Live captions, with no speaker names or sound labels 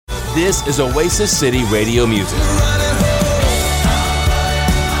This is Oasis City Radio Music.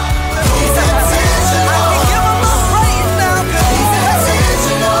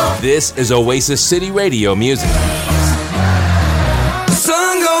 This is Oasis City Radio Music.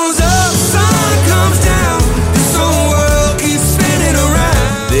 Sun goes up, sun comes down. This whole world keeps spinning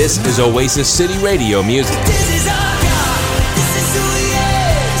around. This is Oasis City Radio Music. This is our God. This is who He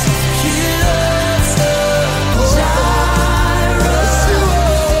is. He loves us. Jireh,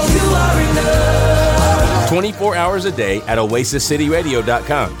 you are enough. 24 hours a day at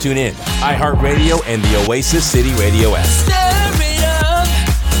oasiscityradio.com. Tune in, iHeartRadio, and the Oasis City Radio app. Stir it up.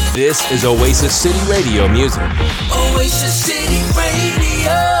 This is Oasis City Radio Music. Oasis City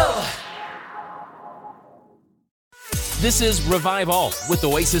Radio. This is Revive All with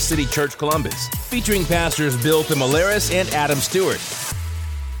Oasis City Church Columbus, featuring pastors Bill Thumalaris and Adam Stewart.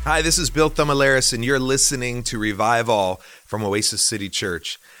 Hi, this is Bill Thumalaris, and you're listening to Revive All from Oasis City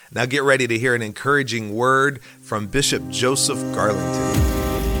Church. Now get ready to hear an encouraging word from Bishop Joseph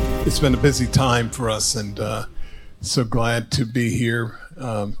Garlington. It's been a busy time for us, and so glad to be here.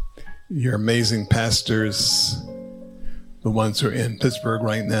 You're amazing pastors, the ones who are in Pittsburgh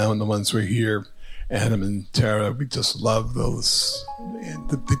right now and the ones who are here, Adam and Tara. We just love those, and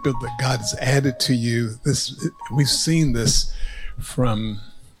the people that God has added to you. We've seen this from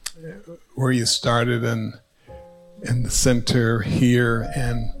where you started in the center here,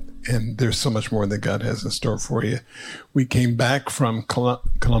 and there's so much more that God has in store for you. We came back from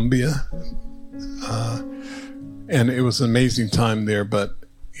Colombia, and it was an amazing time there, but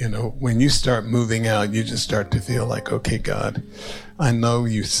you know, when you start moving out, you just start to feel like, okay, God, I know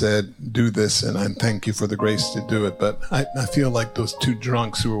you said do this, and I thank you for the grace to do it, but I feel like those two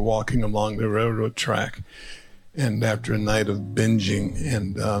drunks who were walking along the railroad track, and after a night of binging,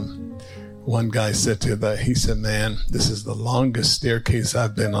 and one guy said to he said, man, this is the longest staircase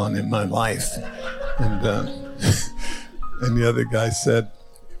I've been on in my life. And and the other guy said,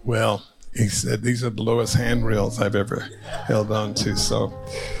 well, he said, these are the lowest handrails I've ever held on to. So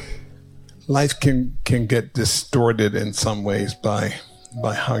life can get distorted in some ways by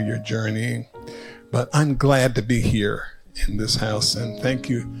how you're journeying. But I'm glad to be here in this house. And thank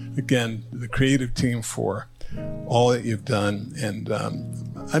you again, the creative team, for all that you've done. And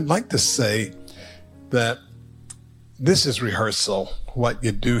I'd like to say that this is rehearsal. What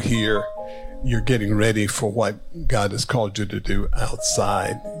you do here, you're getting ready for what God has called you to do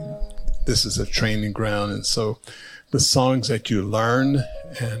outside. This is a training ground, and so the songs that you learn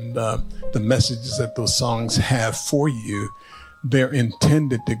and the messages that those songs have for you, they're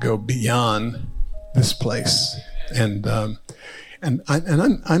intended to go beyond this place. And I'm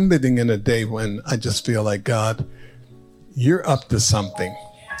living in a day when I just feel like, God, you're up to something.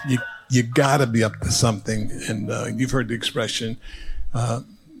 You gotta be up to something. And you've heard the expression,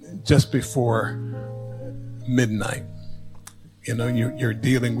 just before midnight. You know, you're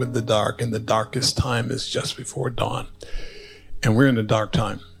dealing with the dark, and the darkest time is just before dawn. And we're in a dark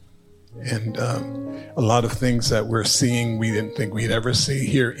time. And a lot of things that we're seeing, we didn't think we'd ever see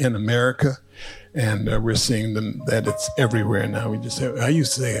here in America. And we're seeing them, that it's everywhere now. I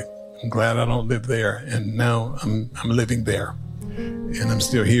used to say, I'm glad I don't live there. And now I'm living there. And I'm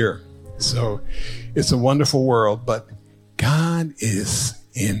still here. So it's a wonderful world, but God is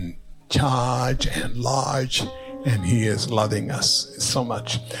in charge and large, and He is loving us so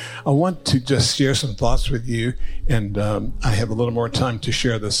much. I want to just share some thoughts with you, and I have a little more time to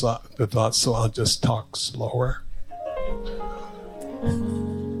share the thoughts, so I'll just talk slower.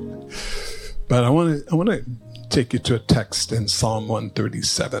 But I want to take you to a text in Psalm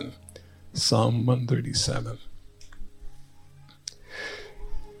 137. Psalm 137.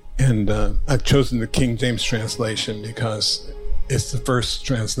 And I've chosen the King James translation because it's the first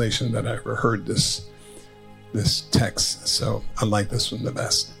translation that I ever heard this text, so I like this one the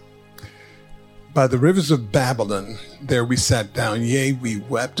best. By the rivers of Babylon, there we sat down, yea, we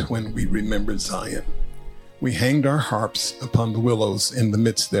wept when we remembered Zion. We hanged our harps upon the willows in the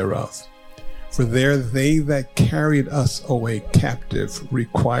midst thereof. For there they that carried us away captive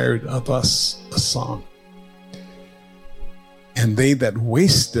required of us a song. And they that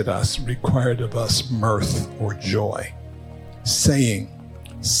wasted us required of us mirth or joy, saying,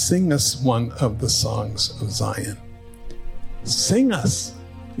 sing us one of the songs of Zion. Sing us,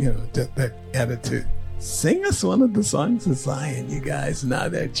 that attitude. Sing us one of the songs of Zion, you guys, now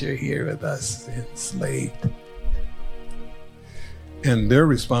that you're here with us enslaved. And their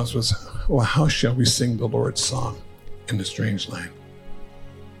response was, well, how shall we sing the Lord's song in the strange land?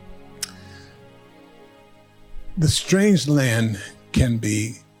 The strange land can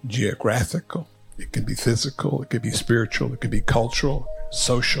be geographical, it can be physical, it can be spiritual, it can be cultural,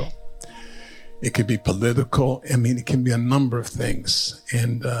 social. It could be political. I mean, it can be a number of things.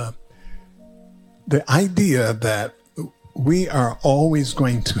 And the idea that we are always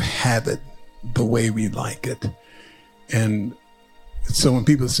going to have it the way we like it. And so when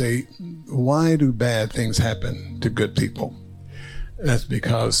people say, why do bad things happen to good people? That's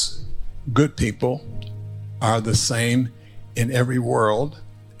because good people are the same in every world,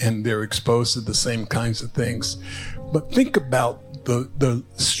 and they're exposed to the same kinds of things. But think about the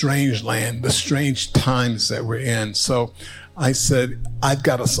strange land, the strange times that we're in. So I said, I've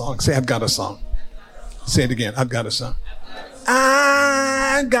got a song. Say, I've got a song. Say it again. I've got a song.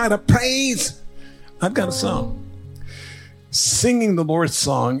 I got a praise. I've got a song. Singing the Lord's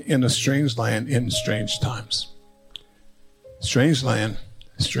song in a strange land in strange times. Strange land,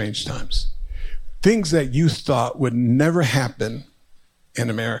 strange times. Things that you thought would never happen in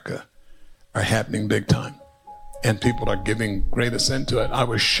America are happening big time. And people are giving great assent to it. I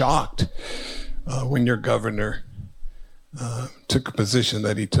was shocked when your governor took a position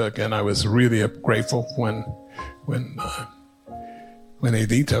that he took, and I was really grateful when they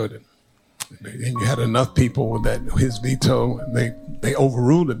vetoed it. And you had enough people that his veto, they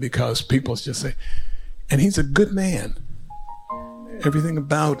overruled it because people just say, and he's a good man. Everything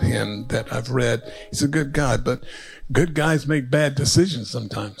about him that I've read, he's a good guy, but good guys make bad decisions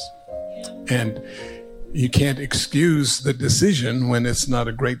sometimes. And you can't excuse the decision when it's not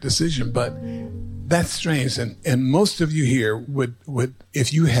a great decision, but that's strange. And most of you here would,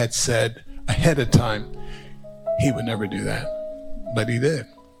 if you had said ahead of time, he would never do that, but he did.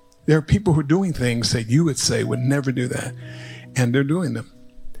 There are people who are doing things that you would say would never do that, and they're doing them.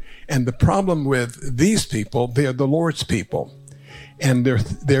 And the problem with these people, they're the Lord's people. And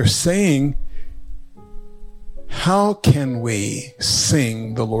they're saying, how can we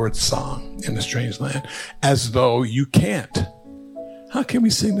sing the Lord's song in a strange land? As though you can't. How can we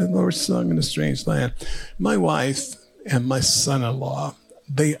sing the Lord's song in a strange land? My wife and my son-in-law,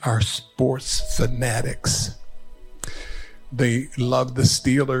 they are sports fanatics. They love the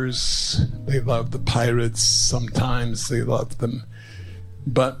Steelers. They love the Pirates. Sometimes they love them.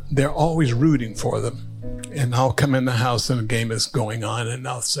 But they're always rooting for them. And I'll come in the house and a game is going on, and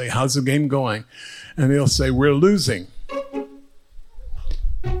I'll say, how's the game going? And they'll say, we're losing.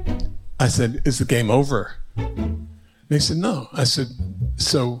 I said, is the game over? They said, no. I said,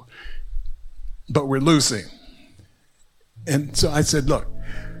 but we're losing. And so I said, look,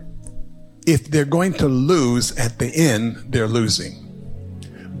 if they're going to lose at the end, they're losing.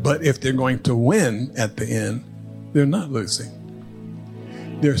 But if they're going to win at the end, they're not losing.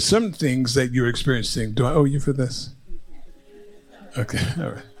 There are some things that you're experiencing. Do I owe you for this? Okay,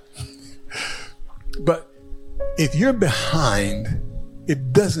 all right. But if you're behind,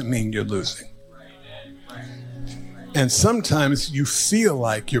 it doesn't mean you're losing. And sometimes you feel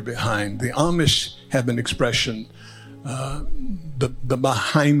like you're behind. The Amish have an expression, the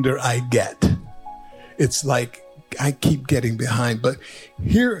behinder I get. It's like I keep getting behind. But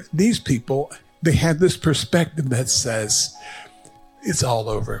here, these people, they have this perspective that says, it's all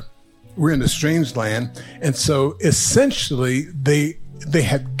over. We're in a strange land. And so essentially they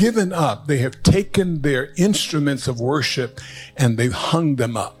have given up. They have taken their instruments of worship and they've hung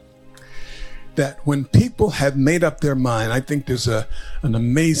them up. That when people have made up their mind, I think there's an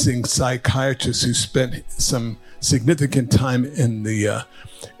amazing psychiatrist who spent some significant time in the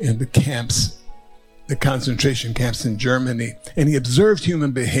camps, the concentration camps in Germany, and he observed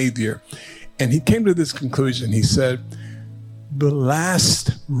human behavior. And he came to this conclusion. He said, the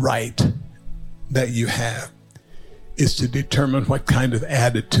last right that you have is to determine what kind of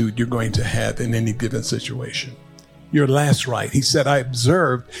attitude you're going to have in any given situation. Your last right. He said, I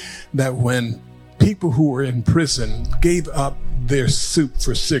observed that when people who were in prison gave up their soup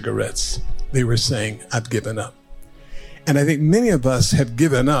for cigarettes, they were saying, I've given up. And I think many of us have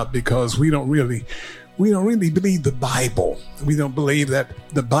given up because we don't really believe the Bible. We don't believe that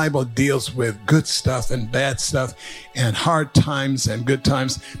the Bible deals with good stuff and bad stuff and hard times and good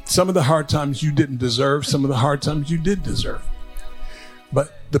times. Some of the hard times you didn't deserve, some of the hard times you did deserve.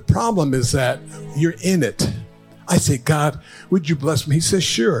 But the problem is that you're in it. I say, God, would you bless me? He says,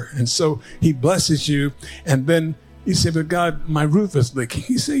 sure. And so he blesses you. And then you say, but God, my roof is leaking.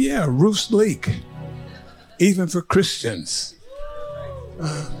 He said, yeah, roofs leak, even for Christians.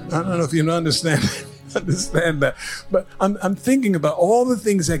 I don't know if you understand that, but I'm thinking about all the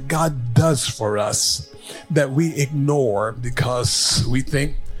things that God does for us that we ignore because we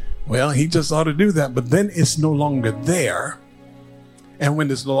think, well, he just ought to do that, but then it's no longer there. And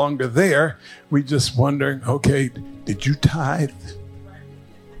when it's no longer there, we just wonder, okay, did you tithe?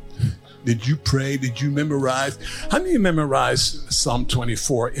 Did you pray? Did you memorize? How many of you memorized Psalm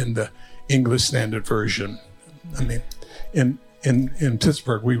 24 in English Standard Version. I mean, in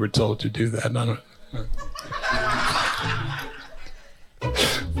Pittsburgh, we were told to do that.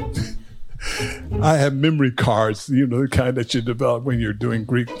 I have memory cards, the kind that you develop when you're doing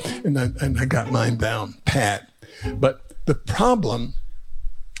Greek, and I got mine down pat. But the problem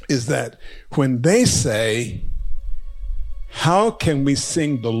is that when they say, how can we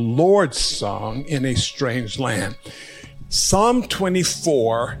sing the Lord's song in a strange land? Psalm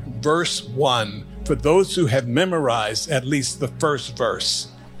 24, verse 1, for those who have memorized at least the first verse,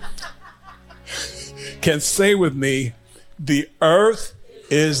 can say with me, the earth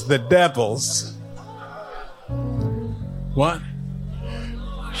is the devil's. What?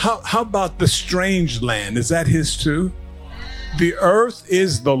 How about the strange land? Is that his too? The earth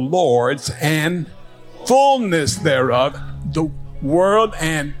is the Lord's and fullness thereof, the world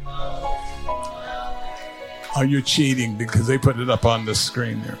and... Are you cheating? Because they put it up on the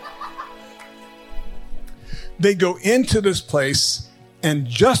screen there. They go into this place, and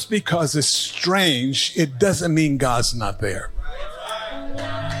just because it's strange, it doesn't mean God's not there.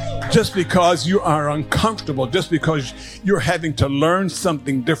 Just because you are uncomfortable, just because you're having to learn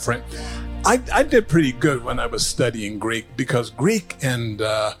something different. I did pretty good when I was studying Greek, because Greek and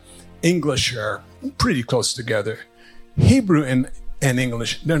English are pretty close together. Hebrew and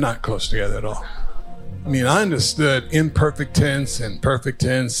English, they're not close together at all. I mean, I understood imperfect tense and perfect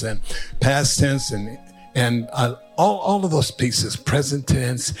tense and past tense and all of those pieces, present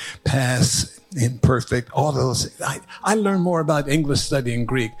tense, past, imperfect, all of those. I learned more about English studying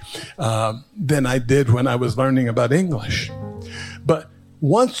Greek than I did when I was learning about English. But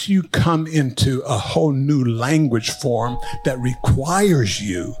once you come into a whole new language form that requires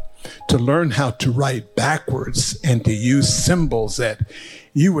you to learn how to write backwards and to use symbols that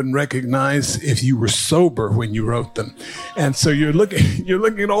you wouldn't recognize if you were sober when you wrote them. And so you're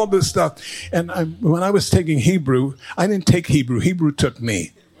looking at all this stuff. And when I was taking Hebrew, I didn't take Hebrew. Hebrew took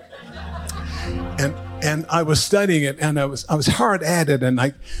me. And I was studying it, and I was hard at it. And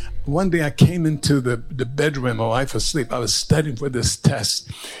one day I came into the bedroom and my wife was asleep. I was studying for this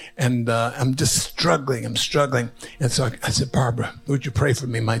test, and I'm just struggling. I'm struggling. And so I said, Barbara, would you pray for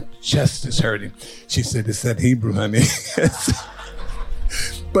me? My chest is hurting. She said, it's that Hebrew, honey.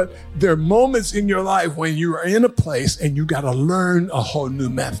 But there are moments in your life when you are in a place and you got to learn a whole new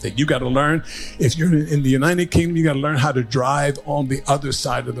method. You got to learn, if you're in the United Kingdom, you got to learn how to drive on the other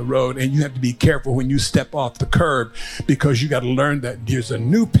side of the road. And you have to be careful when you step off the curb, because you got to learn that there's a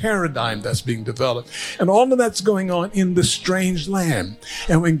new paradigm that's being developed. And all of that's going on in the strange land.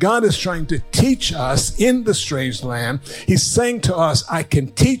 And when God is trying to teach us in the strange land, he's saying to us, I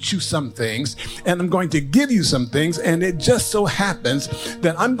can teach you some things, and I'm going to give you some things. And it just so happens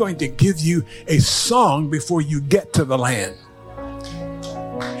that I'm going to give you a song before you get to the land.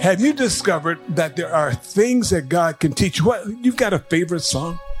 Have you discovered that there are things that God can teach you? You've got a favorite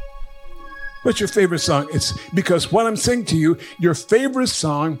song? What's your favorite song? It's because what I'm saying to you, your favorite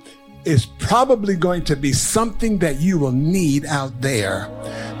song is probably going to be something that you will need out there.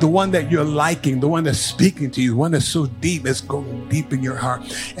 The one that you're liking, the one that's speaking to you, the one that's so deep, it's going deep in your heart.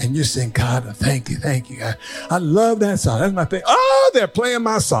 And you're saying, God, thank you, God. I love that song. That's my thing. Oh, they're playing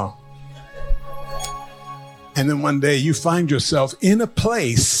my song. And then one day you find yourself in a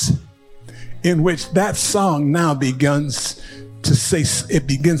place in which that song now begins to say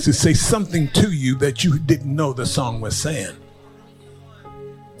something to you that you didn't know the song was saying.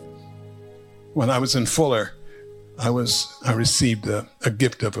 When I was in Fuller, I received a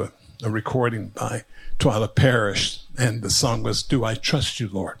gift of a recording by Twyla Parrish, and the song was "Do I Trust You,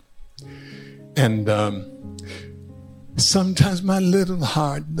 Lord?" And sometimes my little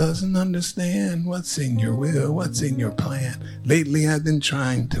heart doesn't understand what's in your will, what's in your plan. Lately I've been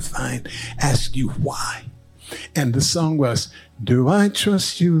trying to ask you why. And the song was, do I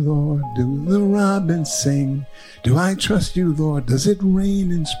trust you, Lord? Do the robins sing? Do I trust you, Lord? Does it rain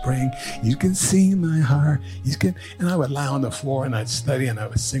in spring? You can see my heart. And I would lie on the floor and I'd study and I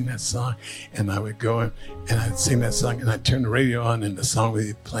would sing that song, and I would go and I'd sing that song, and I'd turn the radio on and the song would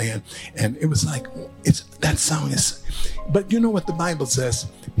be playing. And it was like, that song is, but you know what the Bible says?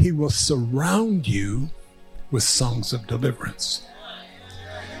 He will surround you with songs of deliverance.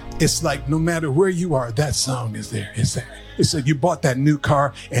 It's like no matter where you are, that song is there. It's there. It's like you bought that new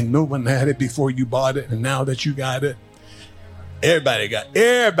car and no one had it before you bought it, and now that you got it, everybody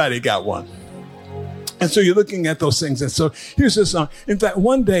got one. And so you're looking at those things. And so here's the song. In fact,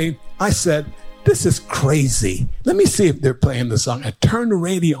 one day I said, this is crazy. Let me see if they're playing the song. I turned the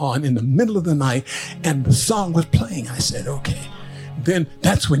radio on in the middle of the night and the song was playing. I said, okay. Then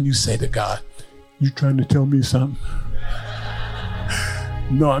that's when you say to God, you trying to tell me something?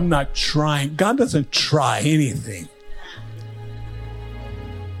 No, I'm not trying. God doesn't try anything.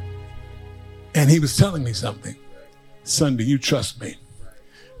 And he was telling me something. Son, do you trust me?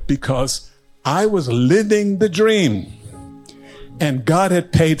 Because I was living the dream and God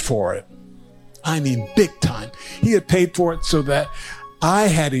had paid for it. I mean, big time. He had paid for it so that I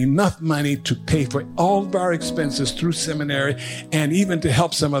had enough money to pay for all of our expenses through seminary and even to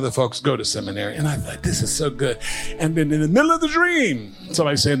help some other folks go to seminary. And I thought, this is so good. And then in the middle of the dream,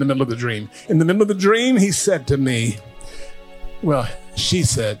 somebody say in the middle of the dream, in the middle of the dream, he said to me, well, he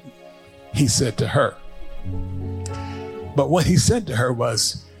said to her. But what he said to her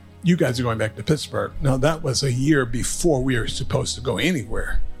was, you guys are going back to Pittsburgh. Now, that was a year before we were supposed to go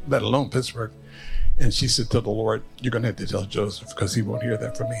anywhere, let alone Pittsburgh. And she said to the Lord, you're going to have to tell Joseph because he won't hear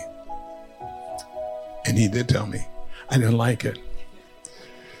that from me. And he did tell me. I didn't like it.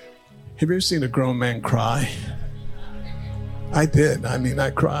 Have you ever seen a grown man cry? I did. I mean,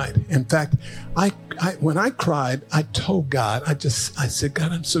 I cried. In fact, when I cried, I told God, I said,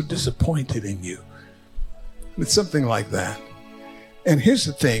 God, I'm so disappointed in you. It's something like that. And here's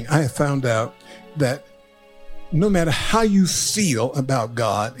the thing. I have found out that no matter how you feel about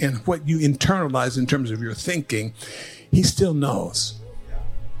God and what you internalize in terms of your thinking, he still knows.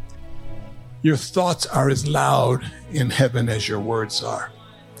 Your thoughts are as loud in heaven as your words are.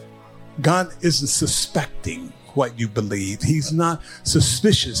 God isn't suspecting what you believe. He's not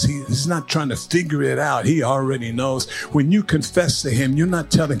suspicious. He's not trying to figure it out. He already knows. When you confess to him, you're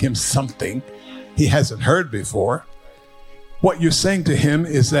not telling him something he hasn't heard before. What you're saying to him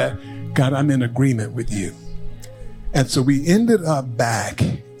is that, God, I'm in agreement with you. And so we ended up back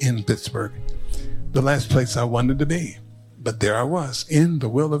in Pittsburgh, the last place I wanted to be. But there I was, in the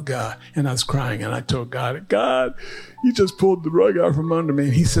will of God. And I was crying, and I told God, God, you just pulled the rug out from under me.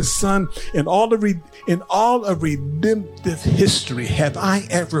 And he says, son, in all of redemptive history, have I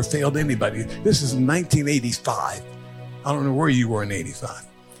ever failed anybody? This is 1985. I don't know where you were in 85.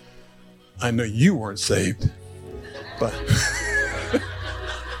 I know you weren't saved, but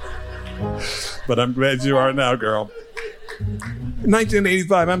but I'm glad you are now, girl.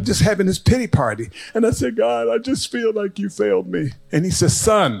 1985, I'm just having this pity party. And I said, God, I just feel like you failed me. And he says,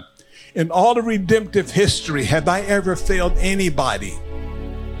 son, in all the redemptive history, have I ever failed anybody?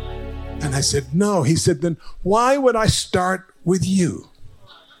 And I said, no. He said, then why would I start with you?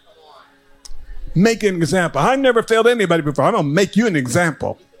 Make an example. I never failed anybody before. I'm going to make you an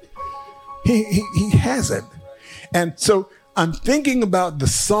example. He hasn't. And so I'm thinking about the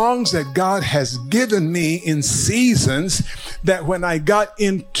songs that God has given me in seasons that when I got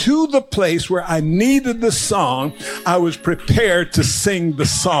into the place where I needed the song, I was prepared to sing the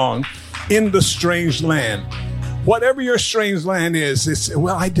song in the strange land. Whatever your strange land is,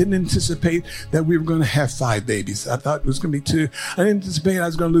 well, I didn't anticipate that we were going to have 5 babies. I thought it was going to be 2. I didn't anticipate I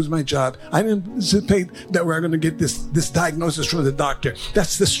was going to lose my job. I didn't anticipate that we were going to get this diagnosis from the doctor.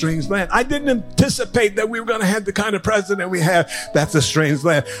 That's the strange land. I didn't anticipate that we were going to have the kind of president we have. That's the strange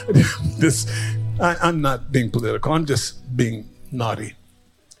land. I'm not being political. I'm just being naughty.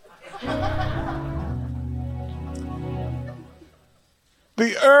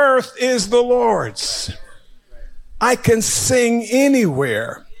 The earth is the Lord's. I can sing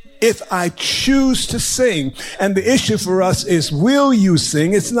anywhere if I choose to sing. And the issue for us is, will you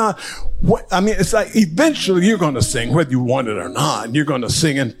sing? It's not it's like eventually you're going to sing, whether you want it or not. You're going to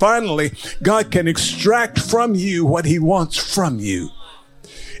sing. And finally, God can extract from you what he wants from you.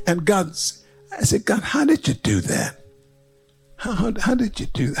 And I said, God, how did you do that? How did you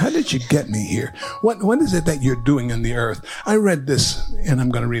do that? How did you get me here? What is it that you're doing in the earth? I read this, and I'm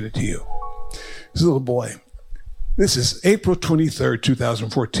going to read it to you. This little boy. This is April 23rd,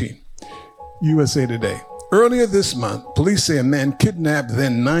 2014. USA Today. Earlier this month, police say a man kidnapped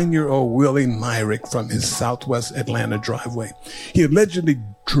then 9-year-old Willie Myrick from his southwest Atlanta driveway. He allegedly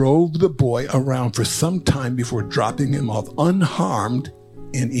drove the boy around for some time before dropping him off unharmed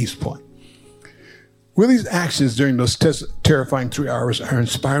in East Point. Willie's actions during those terrifying 3 hours are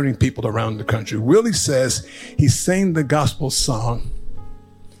inspiring people around the country. Willie says he sang the gospel song,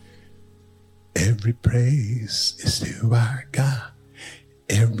 every praise is to our God,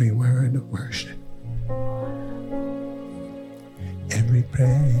 every word of worship, every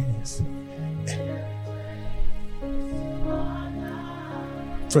praise.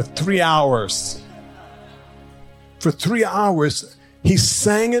 For 3 hours. For 3 hours, he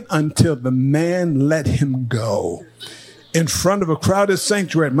sang it until the man let him go. in front of a crowded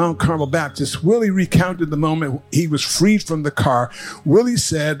sanctuary at Mount Carmel Baptist. Willie recounted the moment he was freed from the car. Willie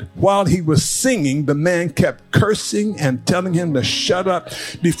said while he was singing, the man kept cursing and telling him to shut up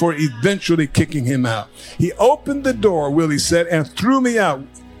before eventually kicking him out. He opened the door, Willie said, and threw me out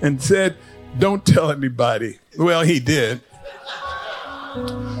and said, "Don't tell anybody." Well, he did.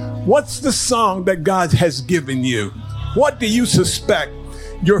 What's the song that God has given you? What do you suspect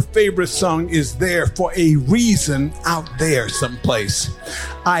your favorite song is there for a reason out there someplace?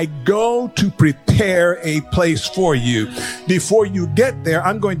 I go to prepare a place for you. Before you get there,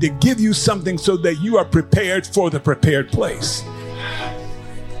 I'm going to give you something so that you are prepared for the prepared place.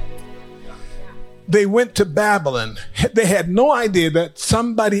 They went to Babylon. They had no idea that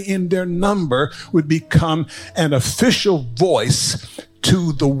somebody in their number would become an official voice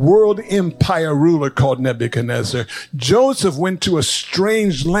to the world empire ruler called Nebuchadnezzar. Joseph went to a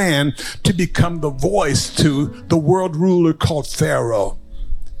strange land to become the voice to the world ruler called Pharaoh.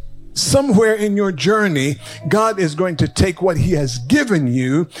 Somewhere in your journey, God is going to take what he has given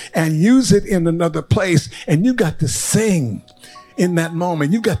you and use it in another place. And you got to sing in that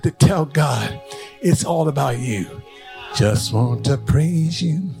moment. You got to tell God, it's all about you. Just want to praise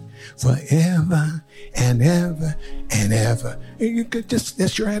you forever and ever and ever. And you could just,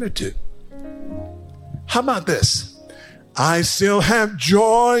 that's your attitude. How about this? I still have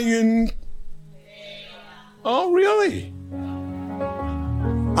joy in... Oh, really?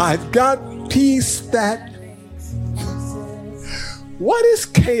 I've got peace that... What is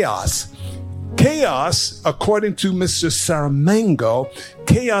chaos? Chaos, according to Mr. Saramango,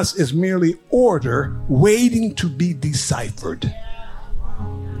 chaos is merely order waiting to be deciphered.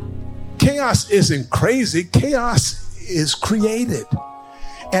 Chaos isn't crazy. Chaos is created.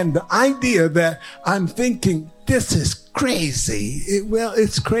 And the idea that I'm thinking, this is crazy.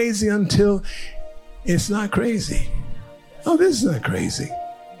 It's crazy until it's not crazy. Oh, this is not crazy.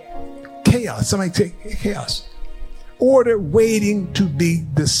 Chaos. Somebody say chaos. Order waiting to be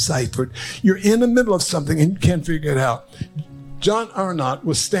deciphered. You're in the middle of something and you can't figure it out. John Arnott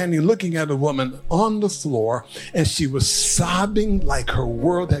was standing looking at a woman on the floor, and she was sobbing like her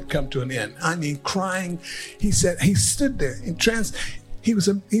world had come to an end. I mean, crying. He said he stood there in he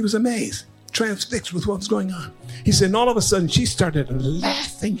was amazed, transfixed with what was going on. He said, and all of a sudden she started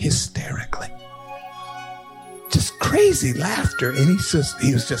laughing hysterically. Just crazy laughter. And he says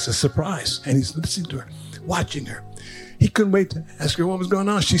he was just a surprise. And he's listening to her, watching her. He couldn't wait to ask her what was going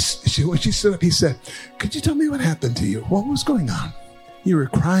on. When she stood up, he said, could you tell me what happened to you? What was going on? You were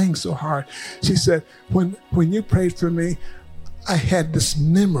crying so hard. She said, when you prayed for me, I had this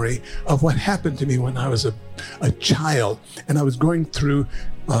memory of what happened to me when I was a child. And I was going through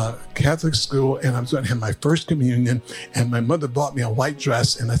Catholic school, and I was going to have my first communion. And my mother bought me a white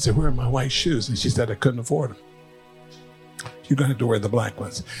dress. And I said, where are my white shoes? And she said, I couldn't afford them. You're going to have to wear the black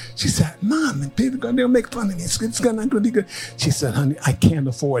ones. She said, Mom, and people they'll make fun of me. It's not going to be good. She said, honey, I can't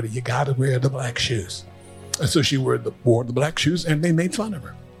afford it. You got to wear the black shoes. And so she wore the black shoes, and they made fun of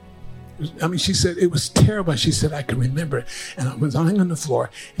her. I mean, she said, it was terrible. She said, I can remember it. And I was lying on the floor.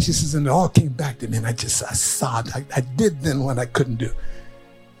 And she says, and it all came back to me, and I sobbed. I did then what I couldn't do.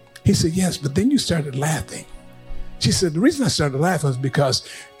 He said, yes, but then you started laughing. She said, the reason I started laughing was because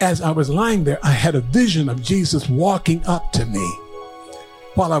as I was lying there, I had a vision of Jesus walking up to me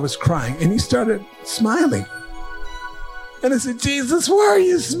while I was crying. And he started smiling. And I said, Jesus, why are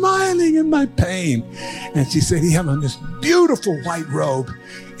you smiling in my pain? And she said, he had on this beautiful white robe,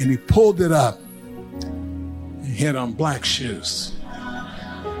 and he pulled it up. And he had on black shoes.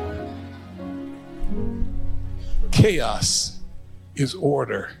 Chaos is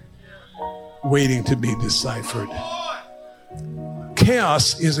order waiting to be deciphered.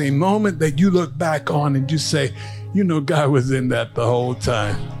 Chaos is a moment that you look back on and you say, you know, God was in that the whole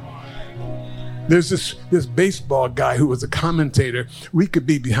time. There's this baseball guy who was a commentator. We could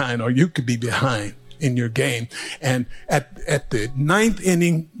be behind, or you could be behind in your game. And at the ninth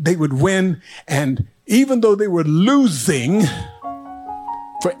inning, they would win. And even though they were losing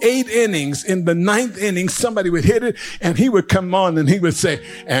for 8 innings, in the 9th inning, somebody would hit it, and he would come on and he would say,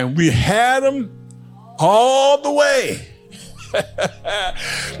 and we had them all the way.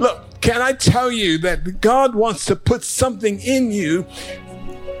 Look, can I tell you that God wants to put something in you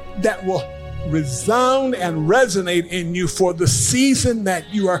that will resound and resonate in you for the season that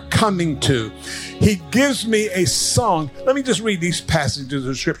you are coming to. He gives me a song. Let me just read these passages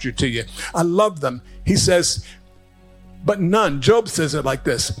of scripture to you. I love them. He says, but none, Job says it like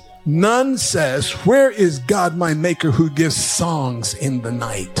this, none says, where is God my maker who gives songs in the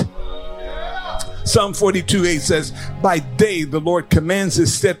night? Psalm 42:8 says, by day the Lord commands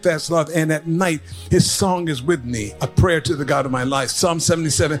his steadfast love, and at night his song is with me, a prayer to the God of my life. Psalm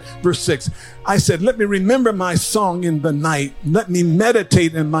 77 verse 6, I said, let me remember my song in the night. Let me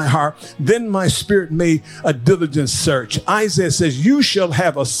meditate in my heart. Then my spirit made a diligent search. Isaiah says, you shall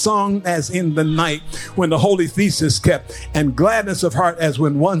have a song as in the night when the holy feast is kept, and gladness of heart as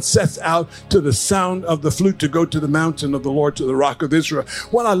when one sets out to the sound of the flute to go to the mountain of the Lord, to the rock of Israel.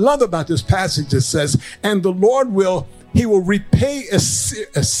 What I love about this passage, it says, and the Lord will repay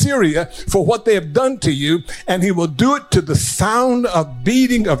Assyria for what they have done to you, and he will do it to the sound of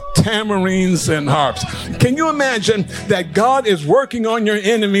beating of tamarines and harps. Can you imagine that God is working on your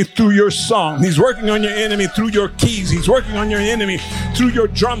enemy through your song? He's working on your enemy through your keys. He's working on your enemy through your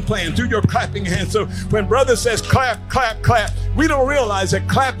drum playing, through your clapping hands. So when brother says clap, clap, clap, we don't realize that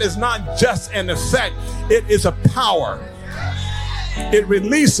clap is not just an effect. It is a power. It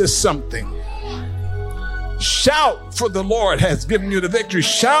releases something. Shout, for the Lord has given you the victory.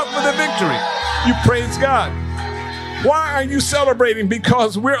 Shout for the victory. You praise God. Why are you celebrating?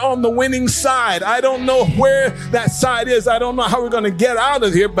 Because we're on the winning side. I don't know where that side is. I don't know how we're going to get out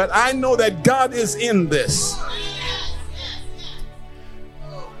of here, but I know that God is in this.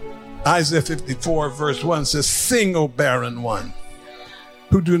 Isaiah 54 verse 1 says, sing, O barren one,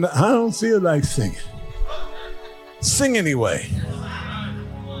 who do not, I don't feel like singing. Sing anyway.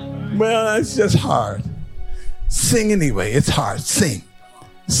 Well, it's just hard. Sing anyway. It's hard. Sing.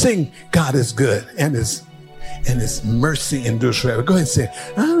 Sing. God is good, and his mercy endures forever. Go ahead and say,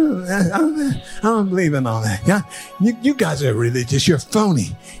 I don't believe in all that. Yeah, you guys are religious. You're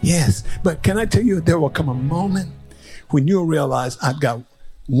phony. Yes, but can I tell you, there will come a moment when you'll realize I've got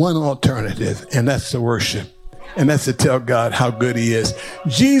one alternative, and that's to worship. And that's to tell God how good he is.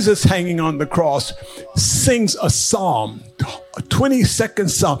 Jesus hanging on the cross sings a psalm, a 20-second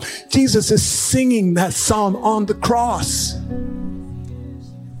psalm. Jesus is singing that psalm on the cross.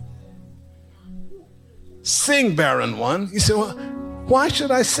 Sing, barren one. You say, well, why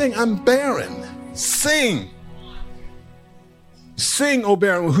should I sing? I'm barren. Sing. Sing, O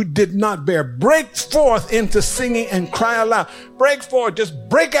barren one who did not bear. Break forth into singing and cry aloud. Break forth. Just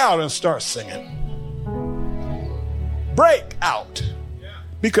break out and start singing. Break out.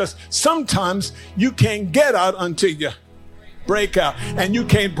 Because sometimes you can't get out until you break out. And you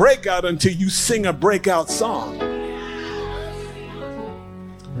can't break out until you sing a breakout song.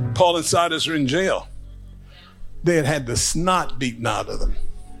 Paul and Silas are in jail. They had had the snot beaten out of them.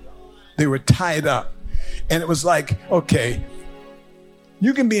 They were tied up. And it was like, okay,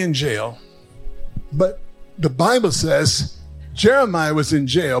 you can be in jail, but the Bible says Jeremiah was in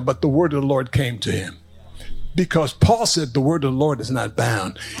jail, but the word of the Lord came to him. Because Paul said the word of the Lord is not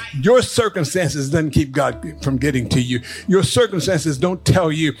bound. Your circumstances doesn't keep God from getting to you. Your circumstances don't tell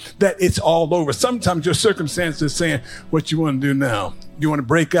you that it's all over. Sometimes your circumstances saying, what you want to do now? You want to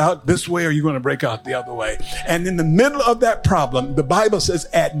break out this way, or you want to break out the other way? And in the middle of that problem, the Bible says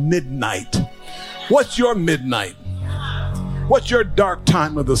at midnight. What's your midnight? What's your dark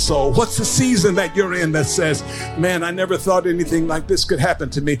time of the soul? What's the season that you're in that says, man, I never thought anything like this could happen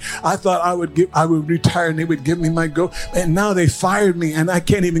to me. I thought I would retire and they would give me my go. And now they fired me and I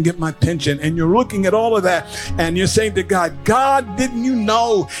can't even get my pension. And you're looking at all of that and you're saying to God, God, didn't you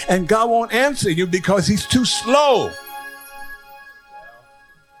know? And God won't answer you because he's too slow.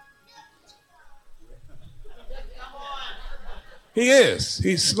 He is.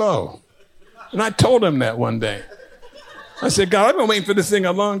 He's slow. And I told him that one day. I said, God, I've been waiting for this thing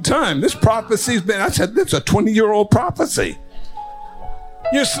a long time. This prophecy's been, I said, this is a 20-year-old prophecy.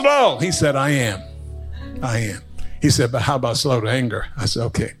 You're slow. He said, I am. I am. He said, but how about slow to anger? I said,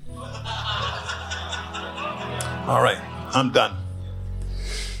 okay. All right, I'm done.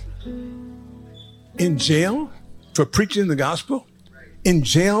 In jail for preaching the gospel? In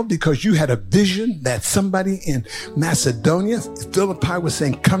jail because you had a vision that somebody in Macedonia, Philippi, was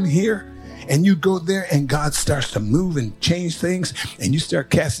saying, come here. And you go there and God starts to move and change things and you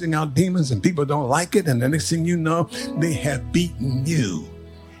start casting out demons and people don't like it. And the next thing you know, they have beaten you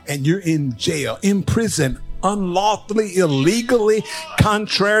and you're in jail, in prison, unlawfully, illegally,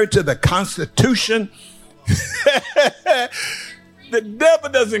 contrary to the Constitution. The devil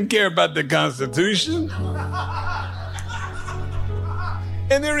doesn't care about the Constitution.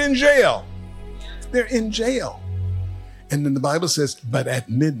 And they're in jail. They're in jail. And then the Bible says, but at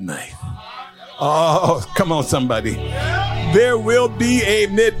midnight. Oh, come on, somebody. There will be a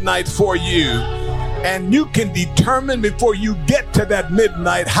midnight for you. And you can determine before you get to that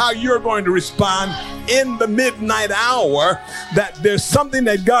midnight how you're going to respond in the midnight hour that there's something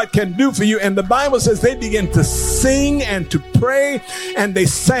that God can do for you. And the Bible says they began to sing and to pray, and they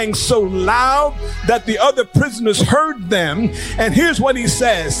sang so loud that the other prisoners heard them. And here's what he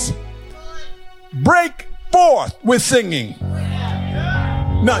says: break forth with singing.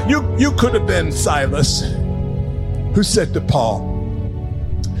 Now, you could have been Silas, who said to Paul,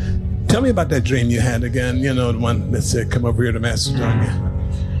 tell me about that dream you had again. You know, the one that said, come over here to Macedonia.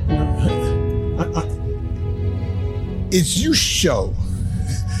 Is you show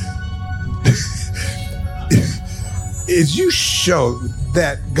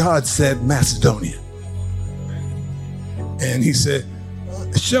that God said Macedonia? And he said,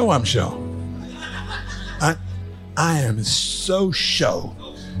 I'm show. I am so show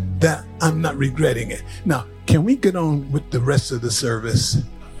that I'm not regretting it. Now, can we get on with the rest of the service?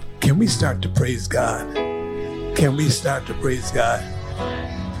 Can we start to praise God? Can we start to praise God?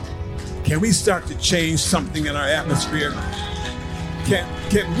 Can we start to change something in our atmosphere?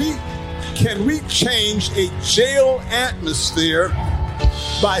 Can we change a jail atmosphere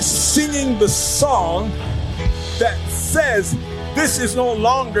by singing the song that says this is no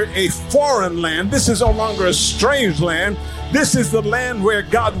longer a foreign land, this is no longer a strange land, this is the land where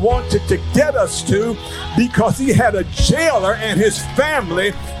God wanted to get us to, because he had a jailer and his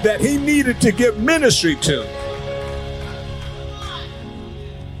family that he needed to give ministry to.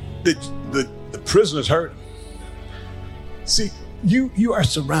 The prisoners heard him. See, you are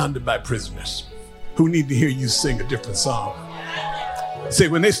surrounded by prisoners who need to hear you sing a different song. See,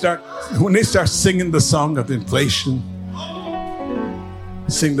 when they start singing the song of inflation,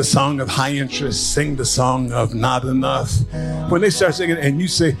 sing the song of high interest, sing the song of not enough. When they start singing and you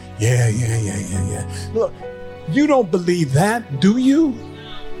say, yeah. Look, you don't believe that, do you?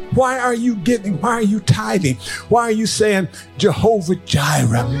 Why are you giving? Why are you tithing? Why are you saying, Jehovah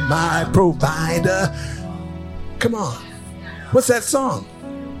Jireh, my provider? Come on. What's that song?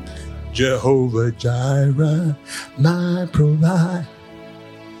 Jehovah Jireh, my provider,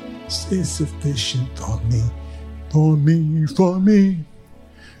 is sufficient for me.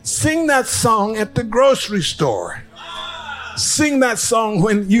 Sing that song at the grocery store. Sing that song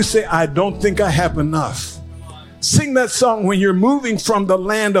when you say, I don't think I have enough. Sing that song when you're moving from the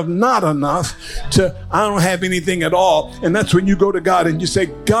land of not enough to I don't have anything at all. And that's when you go to God and you say,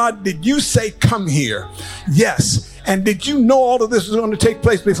 God, did you say come here? Yes. And did you know all of this was going to take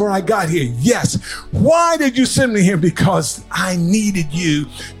place before I got here? Yes. Why did you send me here? Because I needed you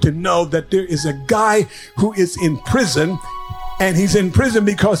to know that there is a guy who is in prison. And he's in prison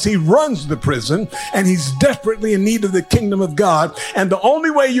because he runs the prison, and he's desperately in need of the kingdom of God. And the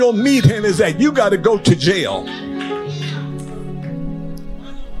only way you'll meet him is that you got to go to jail.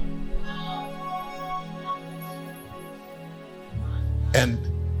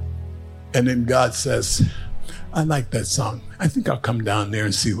 And then God says, I like that song. I think I'll come down there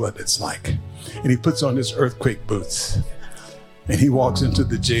and see what it's like. And he puts on his earthquake boots, and he walks into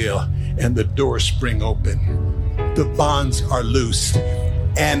the jail, and the doors spring open. The bonds are loosed,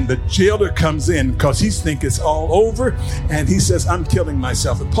 and the jailer comes in because he thinks it's all over, and he says, I'm killing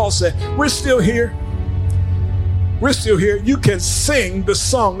myself. And Paul said, we're still here. We're still here. You can sing the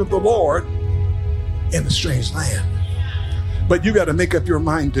song of the Lord in a strange land, but you got to make up your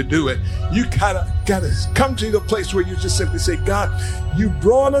mind to do it. You gotta come to the place where you just simply say, God, you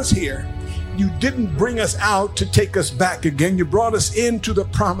brought us here. You didn't bring us out to take us back again. You brought us into the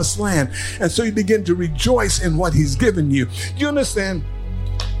promised land. And so you begin to rejoice in what he's given you. Do you understand?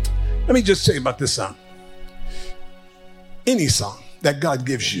 Let me just say about this song. Any song that God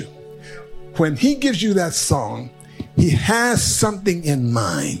gives you, when he gives you that song, he has something in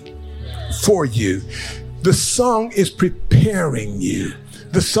mind for you. The song is preparing you.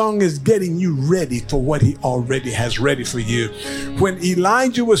 The song is getting you ready for what he already has ready for you. When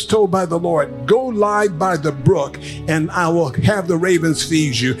Elijah was told by the Lord, go lie by the brook and I will have the ravens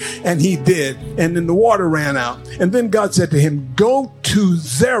feed you. And he did. And then the water ran out. And then God said to him, go to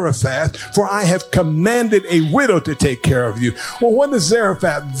Zarephath, for I have commanded a widow to take care of you. Well, what is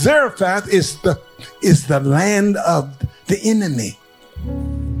Zarephath? Zarephath is the land of the enemy.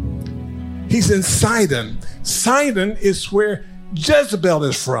 He's in Sidon. Sidon is where Jezebel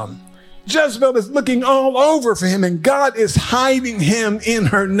is from. Jezebel is looking all over for him, and God is hiding him in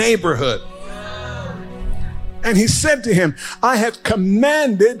her neighborhood. And he said to him, I have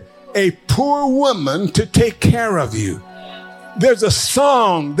commanded a poor woman to take care of you. There's a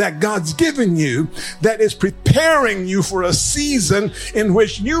song that God's given you that is preparing you for a season in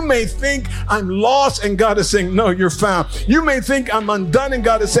which you may think I'm lost, and God is saying, no, you're found. You may think I'm undone, and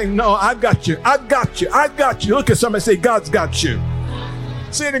God is saying, no, I've got you. I've got you. I've got you. Look at somebody, say, God's got you.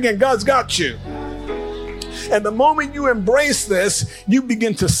 Say it again. God's got you. And the moment you embrace this, you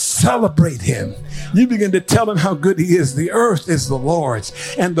begin to celebrate him. You begin to tell him how good he is. The earth is the Lord's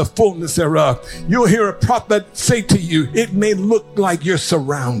and the fullness thereof. You'll hear a prophet say to you, it may look like you're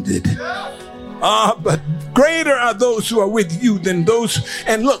surrounded. But greater are those who are with you than those.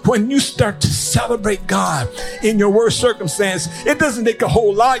 And look, when you start to celebrate God in your worst circumstance, it doesn't take a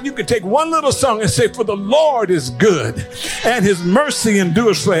whole lot. You can take one little song and say, for the Lord is good and his mercy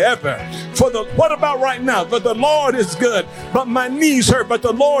endures forever. What about right now? For the Lord is good, but my knees hurt, but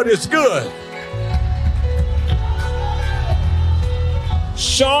the Lord is good.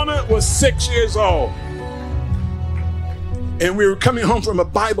 Shauna was 6 years old. And we were coming home from a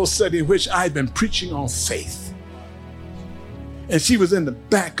Bible study in which I had been preaching on faith. And she was in the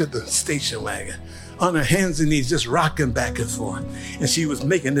back of the station wagon on her hands and knees, just rocking back and forth. And she was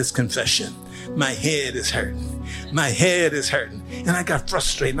making this confession. My head is hurting. My head is hurting. And I got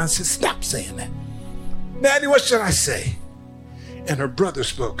frustrated. And I said, stop saying that. Daddy, what should I say? And her brother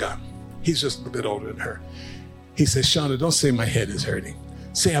spoke up. He's just a little bit older than her. He said, Shauna, don't say my head is hurting.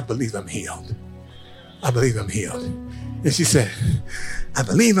 Say, I believe I'm healed. I believe I'm healed. And she said, I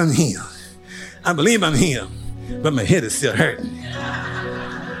believe I'm healed. I believe I'm healed, but my head is still hurting.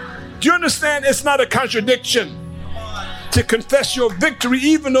 Do you understand? It's not a contradiction to confess your victory,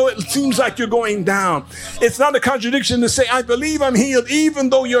 even though it seems like you're going down. It's not a contradiction to say, I believe I'm healed, even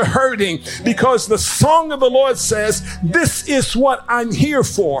though you're hurting, because the song of the Lord says, this is what I'm here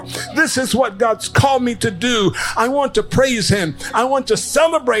for. This is what God's called me to do. I want to praise him. I want to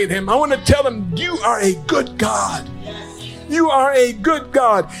celebrate him. I want to tell him, you are a good God. You are a good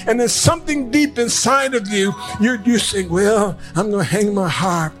God. And there's something deep inside of you. You're saying, well, I'm going to hang my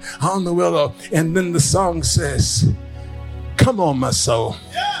harp on the willow. And then the song says, come on, my soul.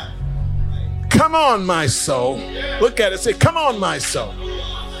 Come on, my soul. Look at it. Say, come on, my soul.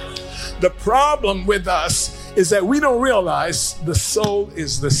 The problem with us is that we don't realize the soul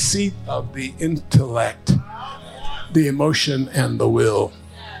is the seat of the intellect, the emotion, and the will.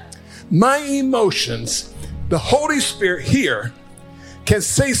 My emotions, the Holy Spirit here can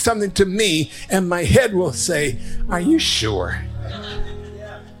say something to me and my head will say, are you sure?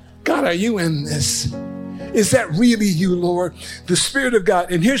 God, are you in this? Is that really you, Lord? The Spirit of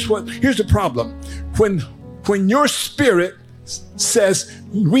God. And here's the problem. When your spirit says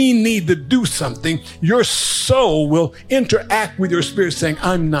we need to do something, your soul will interact with your spirit saying,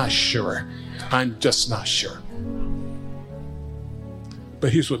 I'm not sure. I'm just not sure.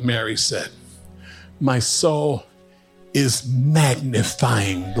 But here's what Mary said. My soul is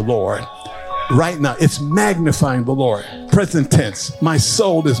magnifying the Lord. Right now, it's magnifying the Lord. Present tense. My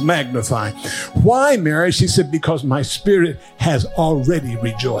soul is magnifying. Why, Mary? She said, because my spirit has already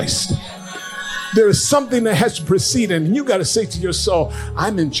rejoiced. There is something that has to precede, and you got to say to your soul,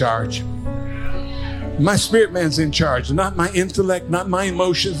 I'm in charge. My spirit man's in charge, not my intellect, not my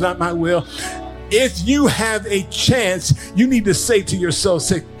emotions, not my will. If you have a chance, you need to say to your soul,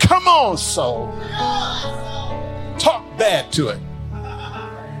 say, come on, soul. Talk bad to it.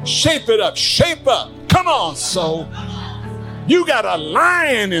 Shape it up. Shape up. Come on, soul. You got a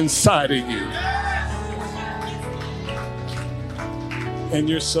lion inside of you. And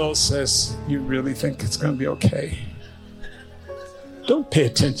your soul says, you really think it's going to be okay? Don't pay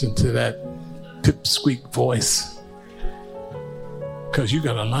attention to that pipsqueak voice, because you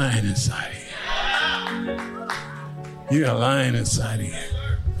got a lion inside of you. You got a lion inside of you.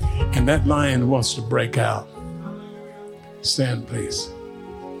 And that lion wants to break out. Stand, please.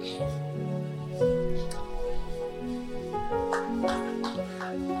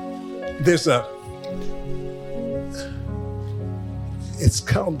 There's it's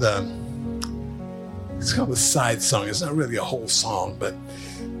called a side song. It's not really a whole song, but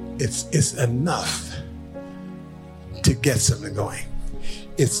it's enough to get something going.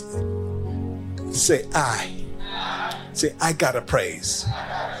 It's say I gotta praise,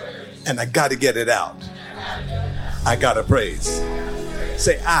 and I gotta get it out. I gotta praise.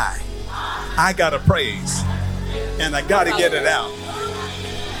 Say I gotta praise, and I gotta get it out.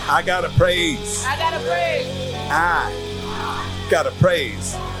 I gotta praise. I gotta praise. I gotta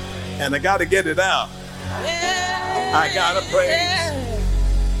praise, and I gotta get it out. I gotta praise.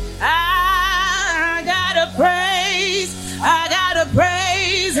 I gotta praise. I gotta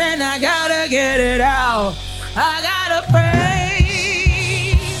praise, and I gotta get it out. I gotta praise.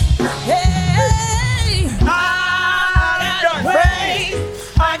 Hey, I gotta praise.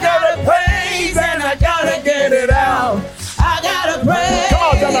 I gotta praise, and I gotta get it out. I gotta praise. Come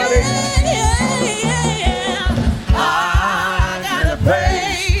on, somebody. I gotta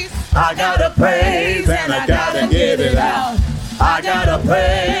praise. I gotta praise, and I gotta get it out. I gotta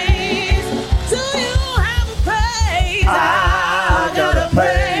praise. Do you have a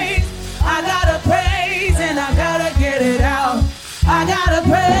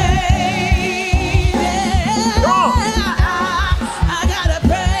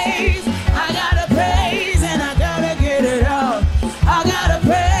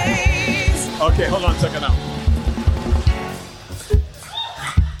Okay, hold on a second now.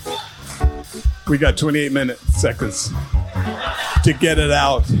 We got 28 seconds to get it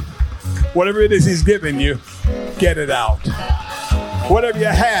out. Whatever it is he's giving you, get it out. Whatever you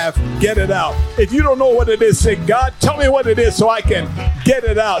have, get it out. If you don't know what it is, say, God, tell me what it is so I can get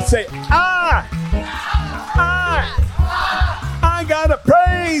it out. Say, I gotta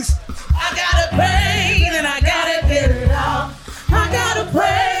praise. I gotta praise and I gotta get it out. I gotta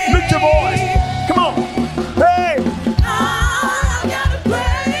praise. Lift your voice. Come on. Hey. I gotta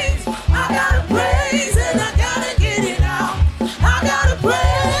praise. I gotta praise and I gotta get it out. I gotta praise.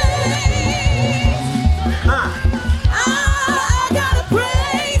 I gotta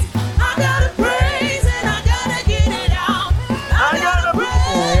praise. I gotta praise and I gotta get it out. I gotta praise.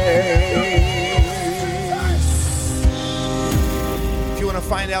 If you want to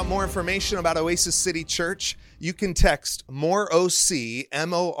find out more information about Oasis City Church, you can text More OC,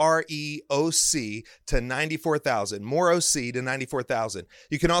 MOREOC, to 94,000. More OC to 94,000.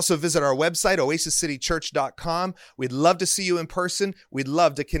 You can also visit our website, oasiscitychurch.com. We'd love to see you in person. We'd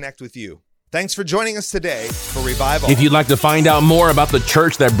love to connect with you. Thanks for joining us today for Revival. If you'd like to find out more about the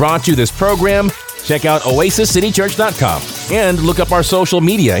church that brought you this program, check out oasiscitychurch.com and look up our social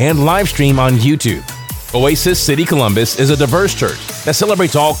media and live stream on YouTube. Oasis City Columbus is a diverse church that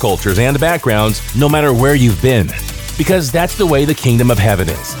celebrates all cultures and backgrounds, no matter where you've been, because that's the way the kingdom of heaven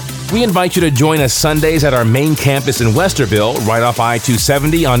is. We invite you to join us Sundays at our main campus in Westerville, right off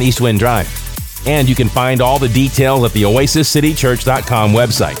I-270 on East Wind Drive. And you can find all the details at the oasiscitychurch.com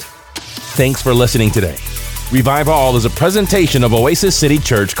website. Thanks for listening today. Revive All is a presentation of Oasis City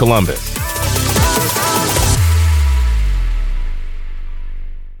Church Columbus.